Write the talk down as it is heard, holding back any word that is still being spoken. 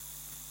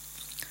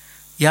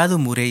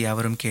யாதும் ஊரே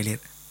யாவரும்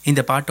கேளீர்.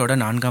 இந்த பாட்டோட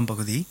 4ஆம்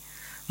பகுதி.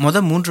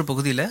 3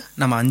 பகுதியில்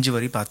நம்ம 5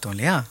 வரி பார்த்தோம்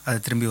இல்லையா? அதை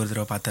திரும்பி ஒரு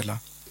தடவை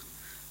பார்த்துடலாம்.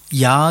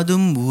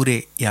 யாதும் ஊரே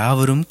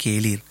யாவரும்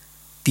கேளீர்,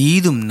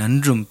 தீதும்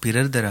நன்றும்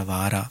பிறர் தர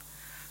வாரா,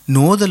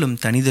 நோதலும்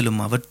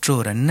தனிதலும்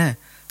அவற்றோரன்ன,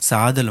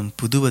 சாதலும்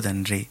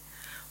புதுவதன்றே,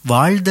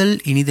 வாழ்தல்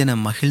இனிதென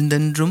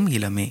மகிழ்ந்தன்றும்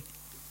இளமே.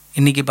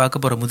 இன்னைக்கு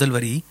பார்க்க போகிற முதல்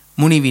வரி,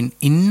 முனிவின்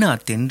இன்னா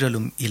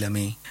தென்றலும்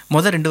இளமே.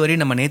 2 வரி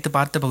நம்ம நேற்று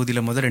பார்த்த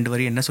பகுதியில் 2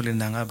 வரி என்ன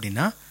சொல்லியிருந்தாங்க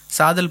அப்படின்னா,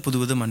 சாதல்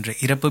புதுவதும் அன்றே,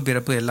 இறப்பு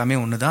பிறப்பு எல்லாமே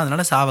ஒன்று தான்,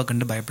 அதனால் சாவை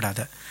கண்டு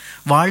பயப்படாத,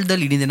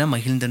 வாழ்தல் இனிதென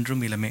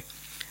மகிழ்ந்தன்றும் இளமே.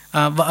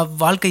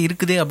 வாழ்க்கை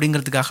இருக்குதே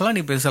அப்படிங்கிறதுக்காகலாம்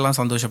நீ பெருசெல்லாம்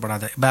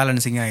சந்தோஷப்படாத,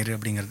 பேலன்சிங் ஆயிரு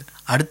அப்படிங்கிறது.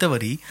 அடுத்த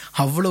வரி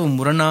அவ்வளவு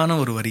முரணான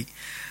ஒரு வரி.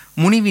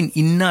 முனிவின்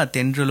இன்னா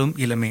தென்றலும்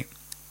இளமே.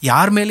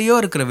 யார் மேலேயோ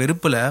இருக்கிற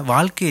வெறுப்பில்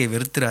வாழ்க்கையை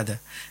வெறுத்துறாத.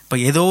 இப்போ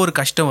ஏதோ ஒரு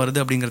கஷ்டம் வருது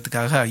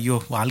அப்படிங்கிறதுக்காக ஐயோ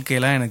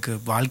வாழ்க்கையெல்லாம் எனக்கு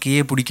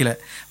வாழ்க்கையே பிடிக்கல,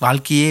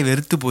 வாழ்க்கையே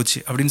வெறுத்து போச்சு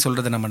அப்படின்னு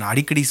சொல்கிறத நம்ம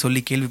அடிக்கடி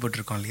சொல்லி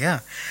கேள்விப்பட்டிருக்கோம் இல்லையா?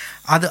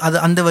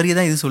 அந்த வரியை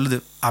தான் இது சொல்லுது.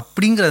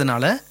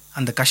 அப்படிங்கிறதுனால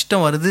அந்த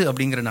கஷ்டம் வருது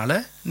அப்படிங்கிறனால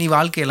நீ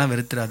வாழ்க்கையெல்லாம்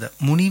வெறுத்துறாத.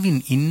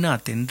 முனிவின் இன்னா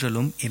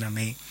தென்றலும்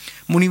இளமே.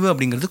 முனிவு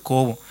அப்படிங்கிறது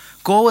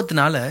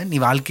கோவத்தினால நீ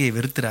வாழ்க்கையை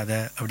வெறுத்துறாத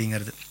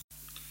அப்படிங்கிறது.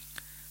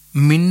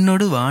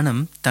 மின்னொடு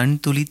வானம் தன்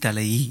துளி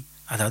தலையி,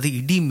 அதாவது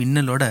இடி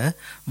மின்னலோட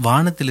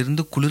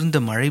வானத்திலிருந்து குளிர்ந்த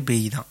மழை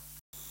பெய்யுதான்.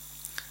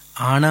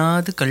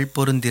 ஆனாது கல்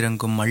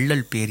பொருந்திறங்கும்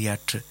மள்ளல்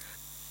பேரியாற்று.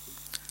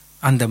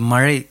 அந்த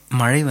மழை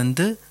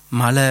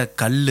மலை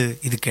கல்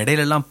இதுக்கு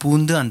இடையிலெல்லாம்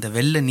பூந்து அந்த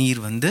வெள்ளை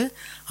நீர்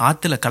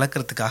ஆற்றுல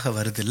கலக்கிறதுக்காக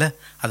வருது இல்லை,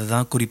 அதை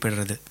தான்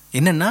குறிப்பிடுறது.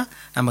 என்னென்னா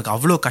நமக்கு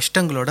அவ்வளோ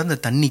கஷ்டங்களோட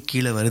அந்த தண்ணி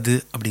கீழே வருது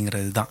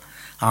அப்படிங்கிறது தான்.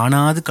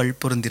 ஆனாது கல்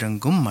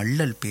பொருந்திறங்கும்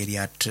மள்ளல்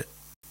பேரியாற்று,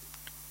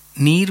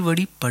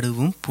 நீர்வடி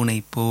படுவும் புனை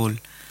போல்.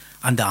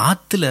 அந்த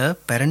ஆற்றுல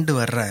பிறண்டு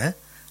வர்ற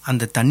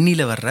அந்த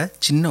தண்ணியில் வர்ற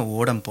சின்ன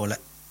ஓடம் போல.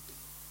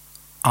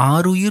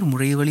 ஆருயிர்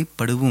முறைவழி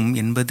படுவும்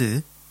என்பது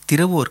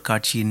திறவோர்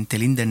காட்சியின்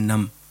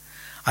தெளிந்தெண்ணம்.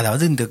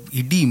 அதாவது இந்த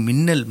இடி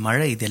மின்னல்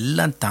மழை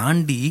இதெல்லாம்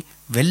தாண்டி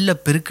வெள்ள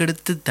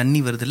பெருக்கெடுத்து தண்ணி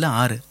வருதில்ல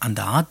ஆறு, அந்த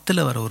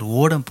ஆற்றுல வர ஒரு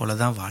ஓடம் போல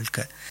தான்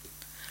வாழ்க்கை.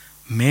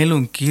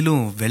 மேலும்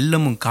கீழும்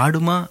வெள்ளமும்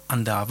காடுமா,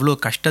 அந்த அவ்வளோ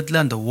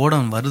கஷ்டத்தில் அந்த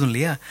ஓடம் வருதும்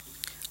இல்லையா?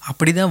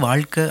 அப்படி தான்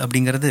வாழ்க்கை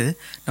அப்படிங்கிறது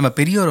நம்ம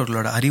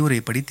பெரியோர்களோட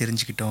அறிவுரைப்படி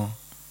தெரிஞ்சுக்கிட்டோம்.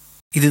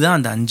 இதுதான்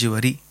அந்த 5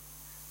 வரி.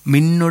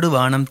 மின்னொடு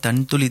வானம்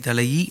தன்துளி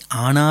தலையி,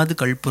 ஆனாது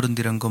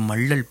கழ்பொருந்திறங்கும்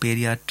மள்ளல்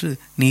பேரியாற்று,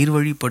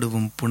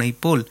 நீர்வழிப்படுவும்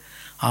புனைப்போல்,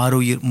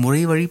 ஆருயிர்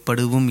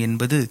முறைவழிப்படுவும்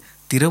என்பது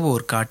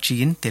திறவோர்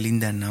காட்சியின்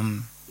தெளிந்தெண்ணம்.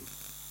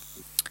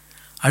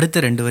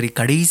 அடுத்த 2 வரி,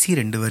 கடைசி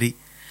 2 வரி,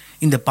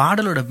 இந்த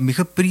பாடலோட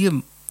மிகப்பெரிய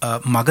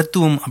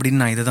மகத்துவம்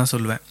அப்படின்னு நான் இதை தான்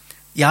சொல்லுவேன்.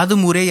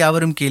 யாதும் ஊரே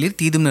யாவரும் கேளீர்,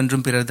 தீதும்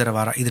நன்றும் பிறர் தர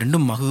வாரா. இது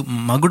ரெண்டும்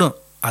மகுடம்,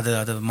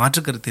 அதை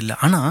மாற்றுக்கருத்து இல்லை.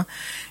 ஆனால்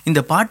இந்த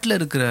பாட்டில்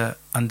இருக்கிற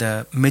அந்த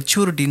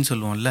மெச்சூரிட்டின்னு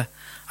சொல்லுவோம்ல,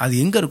 அது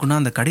எங்கே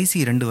இருக்குன்னா அந்த கடைசி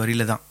 2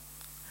 வரியில தான்.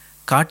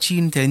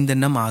 காட்சியின்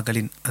தெளிந்தெண்ணம்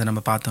ஆகலின், அதை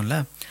நம்ம பார்த்தோம்ல.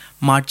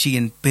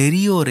 மாட்சியின்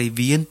பெரியோரை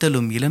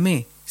வியந்தலும் இளமே,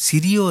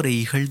 சிறியோரை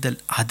இகழ்தல்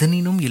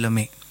அதனினும்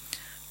இளமே.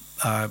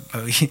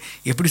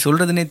 எப்படி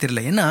சொல்கிறதுனே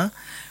தெரியல. ஏன்னா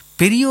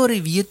பெரியோரை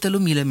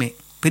வியத்தலும் இளமே,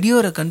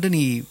 பெரியோரை கண்டு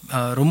நீ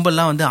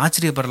ரொம்பலாம்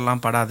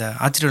ஆச்சரியம்லாம்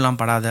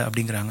படாத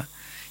அப்படிங்கிறாங்க.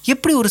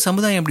 எப்படி ஒரு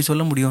சமுதாயம் எப்படி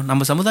சொல்ல முடியும்?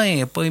 நம்ம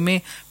சமுதாயம் எப்போயுமே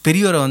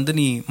பெரியோரை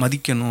நீ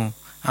மதிக்கணும்,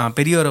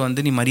 பெரியோரை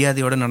நீ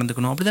மரியாதையோடு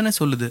நடந்துக்கணும் அப்படி தானே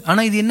சொல்லுது.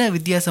 ஆனால் இது என்ன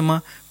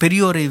வித்தியாசமாக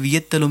பெரியோரை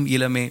வியத்தலும்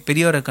இளமே,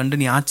 பெரியோரை கண்டு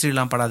நீ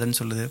ஆச்சரியம்லாம் படாதன்னு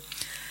சொல்லுது.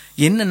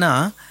 என்னென்னா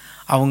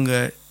அவங்க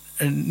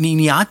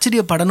நீ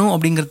ஆச்சரியப்படணும்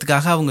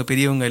அப்படிங்கிறதுக்காக அவங்க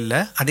பெரியவங்க இல்லை,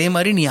 அதே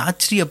மாதிரி நீ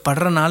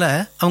ஆச்சரியப்படுறனால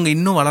அவங்க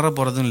இன்னும் வளர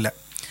போகிறதும் இல்லை.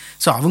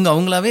 ஸோ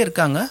அவங்களாவே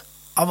இருக்காங்க.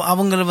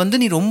 அவங்கள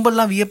நீ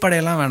ரொம்பலாம்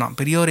வியப்படையலாம் வேணாம்,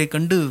 பெரியோரை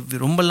கண்டு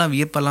ரொம்பலாம்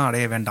வியப்பெல்லாம்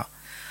அடைய வேண்டாம்.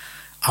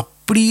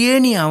 அப்படியே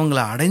நீ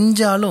அவங்கள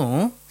அடைஞ்சாலும்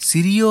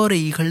சிறியோரை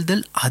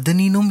இகழ்தல்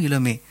அதனினும்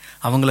இளமே,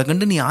 அவங்கள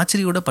கண்டு நீ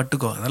ஆச்சரியோட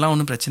பட்டுக்கோ, அதெல்லாம்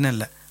ஒன்றும் பிரச்சனை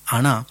இல்லை.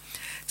 ஆனால்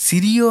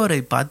சிறியோரை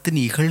பார்த்து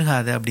நீ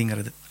இகழ்காத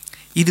அப்படிங்கிறது,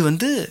 இது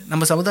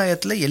நம்ம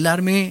சமுதாயத்தில்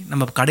எல்லாருமே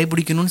நம்ம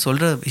கடைபிடிக்கணும்னு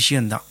சொல்கிற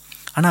விஷயந்தான்.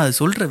 ஆனால் அது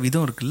சொல்கிற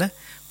விதம் இருக்குல்ல,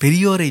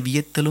 பெரியோரை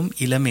வியத்தலும்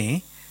இளமே,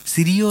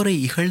 சிறியோரை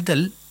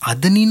இகழ்தல்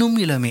அதனினும்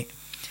இளமே.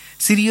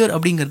 சிறியோர்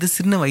அப்படிங்கிறது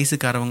சின்ன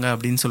வயசுக்காரவங்க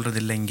அப்படின்னு சொல்கிறது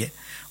இல்லை. இங்கே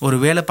ஒரு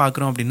வேலை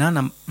பார்க்குறோம்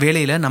அப்படின்னா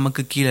வேலையில்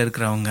நமக்கு கீழே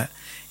இருக்கிறவங்க,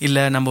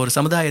 இல்லை நம்ம ஒரு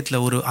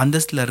சமுதாயத்தில் ஒரு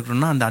அந்தஸ்தில்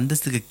இருக்கிறோம்னா அந்த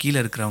அந்தஸ்துக்கு கீழே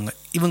இருக்கிறவங்க,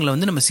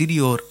 இவங்களை நம்ம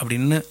சிறியோர்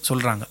அப்படின்னு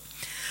சொல்கிறாங்க.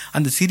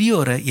 அந்த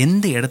சிறியோரை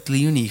எந்த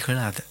இடத்துலையும் நீ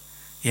இகழாத.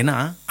 ஏன்னா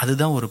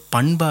அதுதான் ஒரு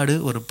பண்பாடு,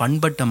 ஒரு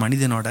பண்பட்ட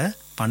மனிதனோட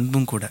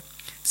பண்பும் கூட.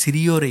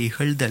 சிறியோரை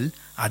இகழ்தல்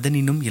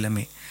அதனினும்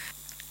இளமே.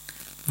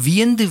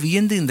 வியந்து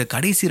வியந்து இந்த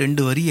கடைசி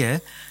 2 வரியை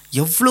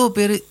எவ்வளோ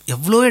பேர்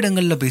எவ்வளோ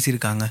இடங்களில்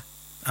பேசியிருக்காங்க.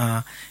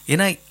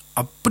 ஏன்னா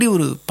அப்படி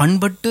ஒரு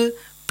பண்பட்டு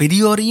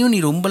பெரியோரையும் நீ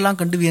ரொம்பலாம்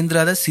கண்டு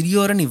வியந்துடாத,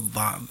 சிறியோரை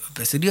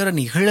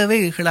நீ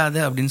இகழாத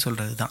அப்படின்னு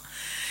சொல்கிறது தான்.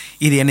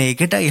 இது என்னை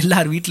கேட்டால்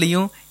எல்லார்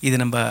வீட்லேயும் இது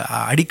நம்ம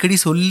அடிக்கடி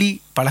சொல்லி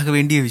பழக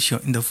வேண்டிய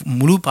விஷயம். இந்த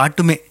முழு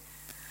பாட்டுமே,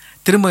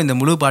 திரும்ப இந்த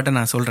முழு பாட்டை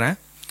நான் சொல்கிறேன்.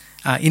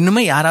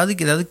 இன்னுமே யாராவது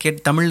ஏதாவது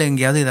தமிழில்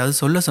எங்கேயாவது ஏதாவது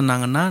சொல்ல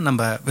சொன்னாங்கன்னா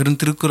நம்ம வெறும்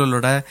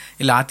திருக்குறளோட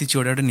இல்லை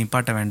ஆத்திச்சோட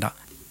நிப்பாட்ட வேண்டாம்.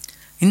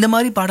 இந்த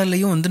மாதிரி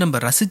பாடல்லையும் நம்ம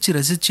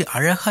ரசித்து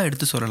அழகாக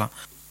எடுத்து சொல்லலாம்.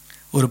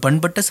 ஒரு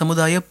பண்பட்ட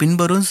சமுதாயம்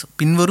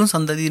பின்வரும்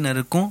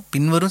சந்ததியினருக்கும்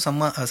பின்வரும்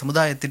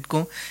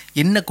சமுதாயத்திற்கும்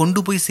என்ன கொண்டு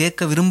போய்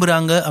சேர்க்க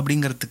விரும்புகிறாங்க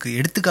அப்படிங்கிறதுக்கு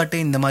எடுத்துக்காட்டே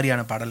இந்த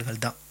மாதிரியான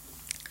பாடல்கள் தான்.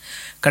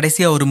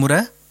 கடைசியாக ஒரு முறை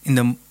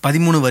இந்த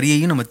 13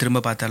 வரியையும் நம்ம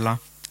திரும்ப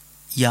பார்த்துடலாம்.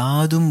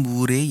 யாதும்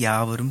ஊரே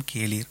யாவரும்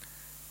கேளீர்,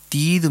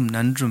 தீதும்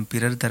நன்றும்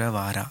பிறர் தர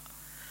வாரா,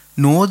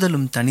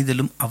 நோதலும்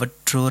தனிதலும்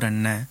அவற்றோர்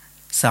அன்ன,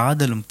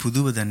 சாதலும்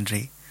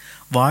புதுவதன்றே,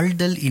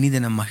 வாழ்தல்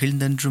இனிதன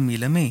மகிழ்ந்தன்றும்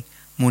இளமே,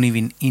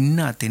 முனிவின்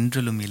இன்னா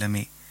தென்றலும்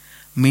இளமே,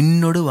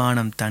 மின்னொடு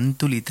வானம்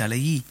தன்துளி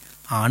தலையி,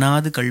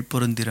 ஆனாது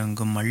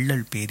கள்பொருந்திறங்கும்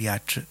மள்ளல்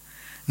பேரியாற்று,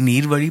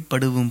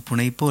 நீர்வழிப்படுவும்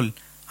புனைபோல்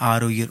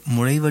ஆருயிர்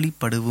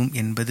முளைவழிப்படுவும்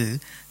என்பது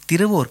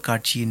திறவோர்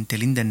காட்சியின்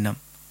தெளிந்தெண்ணம்.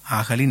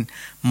 ஆகலின்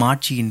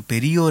மாட்சியின்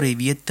பெரியோரை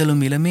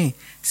வியத்தலும் இளமே,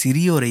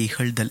 சிறியோரை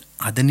இகழ்தல்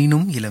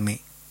அதனினும் இளமே.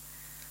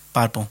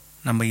 பார்ப்போம்,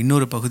 நம்ம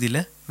இன்னொரு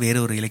பகுதியில்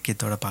வேறொரு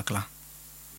இலக்கியத்தோட பார்க்கலாம்.